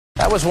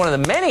That was one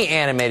of the many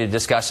animated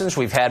discussions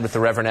we've had with the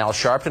Reverend Al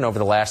Sharpton over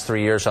the last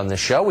 3 years on this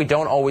show. We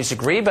don't always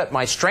agree, but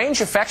my strange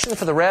affection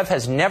for the Rev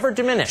has never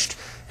diminished.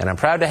 And I'm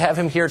proud to have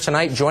him here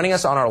tonight joining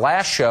us on our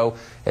last show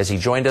as he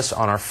joined us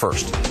on our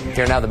first.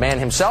 Here now the man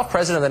himself,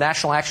 president of the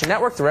National Action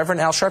Network, the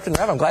Reverend Al Sharpton.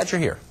 Rev, I'm glad you're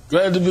here.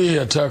 Glad to be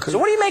here, Tucker. So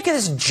what do you make of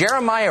this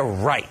Jeremiah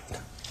Wright?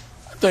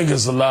 I think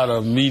it's a lot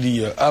of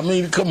media. I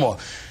mean, come on.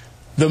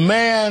 The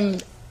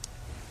man,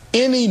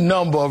 any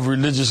number of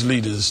religious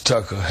leaders,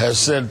 Tucker, has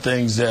said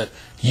things that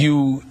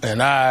you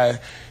and I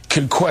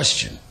can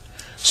question.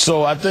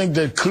 So I think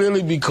that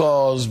clearly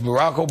because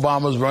Barack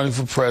Obama is running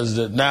for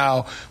president,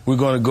 now we're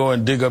going to go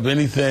and dig up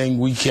anything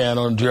we can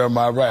on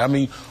Jeremiah Wright. I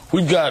mean,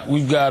 we've got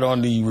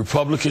on the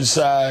Republican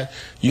side,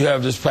 you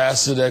have this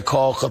pastor that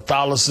called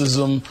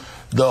Catholicism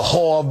the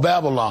whore of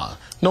Babylon.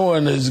 No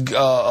one is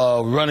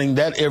running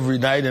that every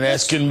night and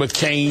asking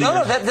McCain.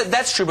 No,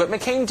 that's true, but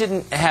McCain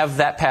didn't have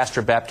that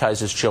pastor baptize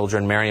his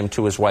children, marry him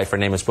to his wife, or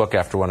name his book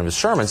after one of his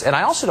sermons. And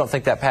I also don't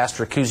think that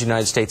pastor accused the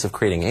United States of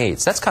creating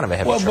AIDS. That's kind of a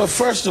heavy charge. Well, but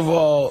first of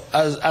all,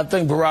 I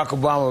think Barack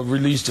Obama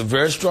released a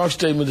very strong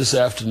statement this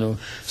afternoon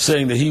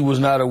saying that he was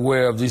not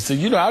aware of these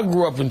things. You know, I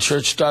grew up in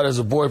church, started as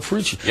a boy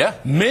preacher. Yeah.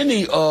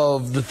 Many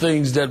of the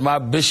things that my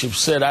bishop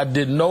said I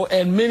didn't know,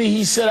 and many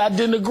he said I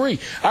didn't agree.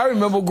 I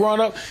remember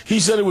growing up, he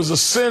said it was a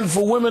sin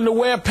for women to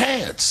wear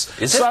pants.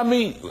 Is it? So, I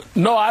mean,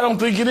 no, I don't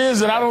think it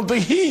is, and I don't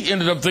think he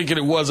ended up thinking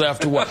it was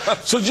afterward.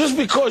 So just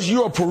because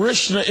you're a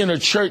parishioner in a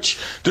church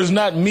does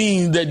not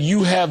mean that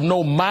you have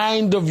no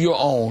mind of your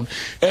own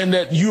and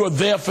that you are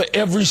there for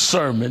every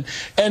sermon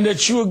and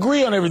that you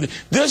agree on everything.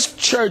 This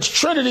church,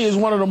 Trinity, is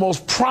one of the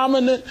most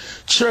prominent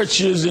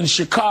churches in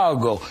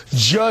Chicago.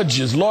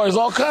 Judges, lawyers,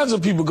 all kinds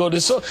of people go there.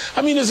 So,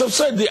 I mean, it's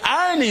absurd. The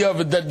irony of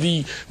it that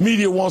the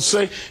media won't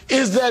say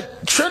is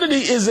that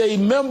Trinity is a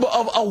member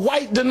of a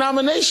white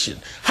denomination.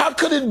 How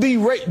could it be?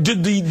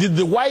 Did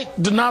the white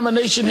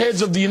denomination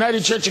heads of the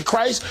United Church of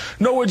Christ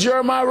know what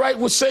Jeremiah Wright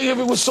would say if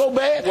it was so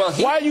bad? Well,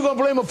 why are you going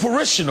to blame a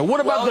parishioner?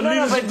 What about the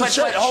leaders of the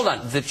church? Hold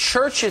on. The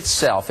church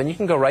itself, and you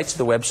can go right to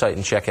the website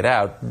and check it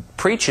out,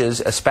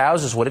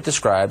 espouses what it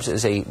describes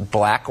as a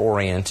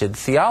black-oriented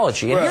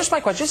theology. And here's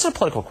my question. This is a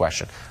political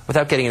question,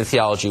 without getting into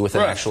theology with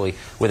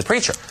a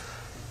preacher.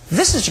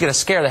 This is going to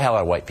scare the hell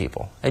out of white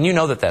people, and you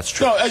know that that's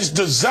true. No, it's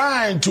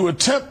designed to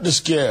attempt to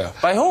scare.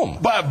 By whom?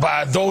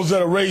 By those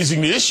that are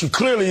raising the issue.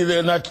 Clearly,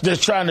 they're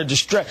trying to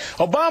distract.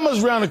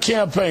 Obama's around the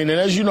campaign, and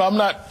as you know, I'm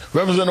not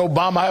representing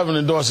Obama. I haven't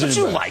endorsed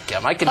anybody. But you like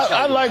him. I can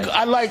tell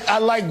I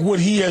like what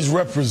he has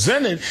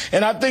represented,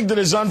 and I think that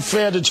it's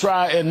unfair to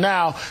try and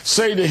now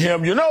say to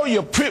him, you know,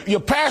 your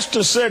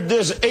pastor said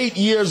this 8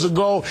 years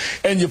ago,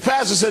 and your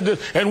pastor said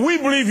this, and we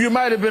believe you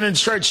might have been in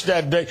church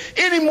that day.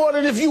 Any more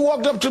than if you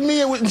walked up to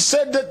me and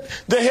said that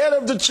the head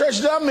of the church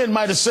that I'm in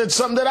might have said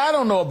something that I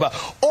don't know about.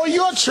 Or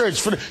your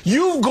church.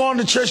 You've gone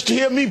to church to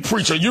hear me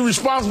preach. Are you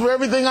responsible for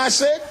everything I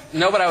said?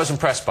 No, but I was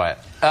impressed by it.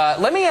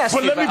 Let me ask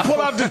you But let me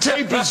pull out the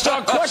tape and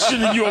start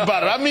questioning you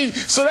about it. I mean,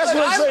 so that's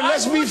what I'm saying.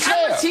 Let's be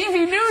fair. I'm a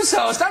TV news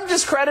host. I'm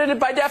discredited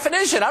by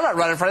definition. I'm not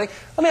running for anything.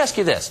 Let me ask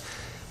you this.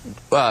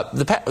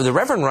 The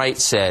Reverend Wright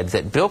said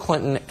that Bill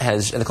Clinton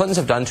and the Clintons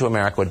have done to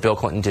America what Bill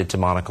Clinton did to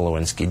Monica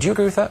Lewinsky. Do you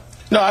agree with that?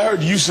 No, I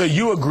heard you say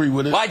you agree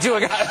with it. Well, I do.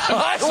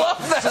 I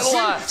love that a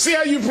lot. See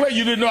how you play?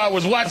 You didn't know I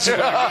was watching.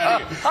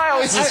 I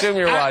always assume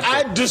you're watching.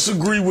 I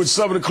disagree with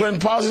some of the Clinton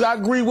policies. I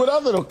agree with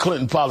other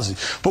Clinton policies.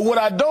 But what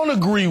I don't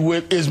agree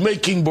with is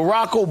making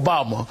Barack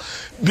Obama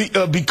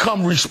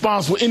become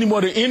responsible any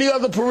more than any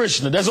other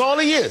parishioner. That's all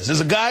he is.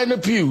 There's a guy in the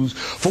pews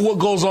for what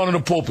goes on in the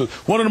pulpit.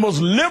 One of the most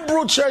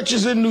liberal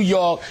churches in New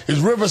York is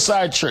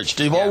Riverside Church.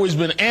 They've always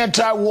been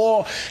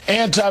anti-war,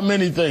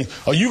 anti-many things.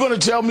 Are you going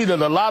to tell me that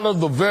a lot of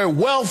the very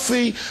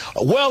wealthy,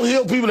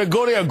 well-heeled people that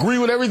go there agree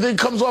with everything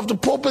comes off the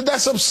pulpit?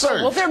 That's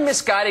absurd. Well, they're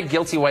misguided,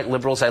 guilty white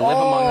liberals. I live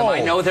among them. I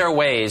know their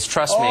ways.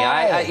 Trust me.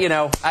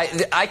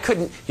 I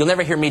couldn't. You'll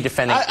never hear me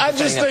defending. I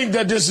just think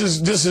that this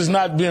is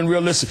not being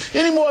realistic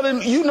any more than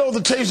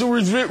the tapes that were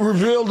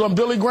revealed on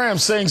Billy Graham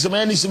saying some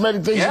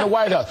anti-Semitic things in the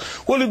White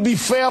House. Will it be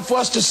fair for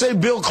us to say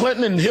Bill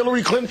Clinton and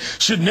Hillary Clinton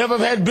should never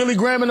have had Billy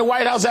Graham in the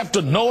White House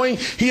after knowing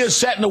he has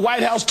sat in the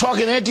White House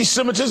talking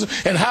anti-Semitism?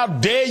 And how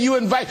dare you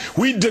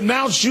we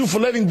denounce you for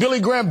letting Billy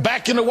Graham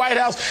back in the White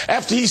House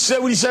after he said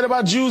what he said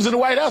about Jews in the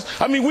White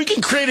House? I mean, we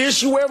can create an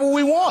issue wherever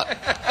we want.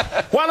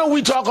 Why don't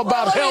we talk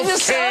about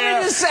health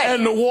care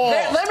and the war?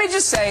 Let me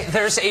just say,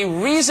 there's a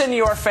reason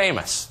you're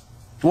famous.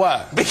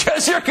 Why?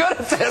 Because you're good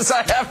at this.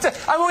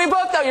 I mean, we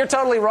both know you're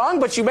totally wrong,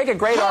 but you make a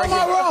great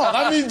argument. How am I wrong?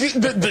 I mean,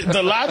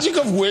 the logic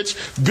of which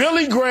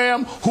Billy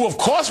Graham, who of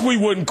course we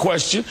wouldn't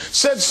question,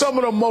 said some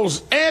of the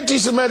most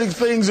anti-Semitic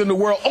things in the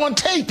world on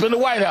tape in the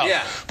White House.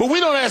 Yeah. But we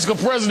don't ask a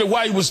president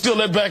why he was still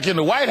let back in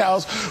the White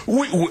House.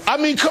 I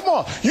mean, come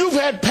on. You've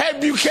had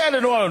Pat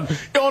Buchanan on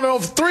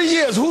 3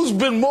 years. Who's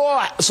been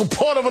more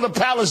supportive of the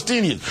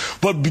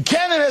Palestinians? But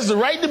Buchanan has the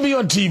right to be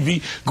on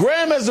TV.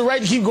 Graham has the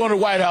right to keep going to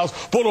the White House.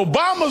 But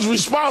Obama's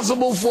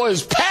responsible for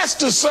his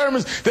pastor's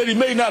sermons that he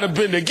may not have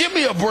been there. Give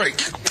me a break.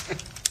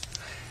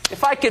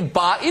 If I could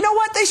buy, you know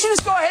what? They should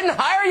just go ahead and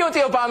hire you at the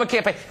Obama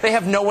campaign. They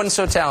have no one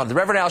so talented.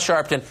 Reverend Al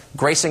Sharpton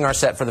gracing our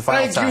set for the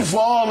final time. Thank you for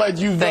all that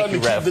you've done to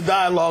keep the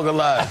dialogue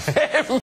alive.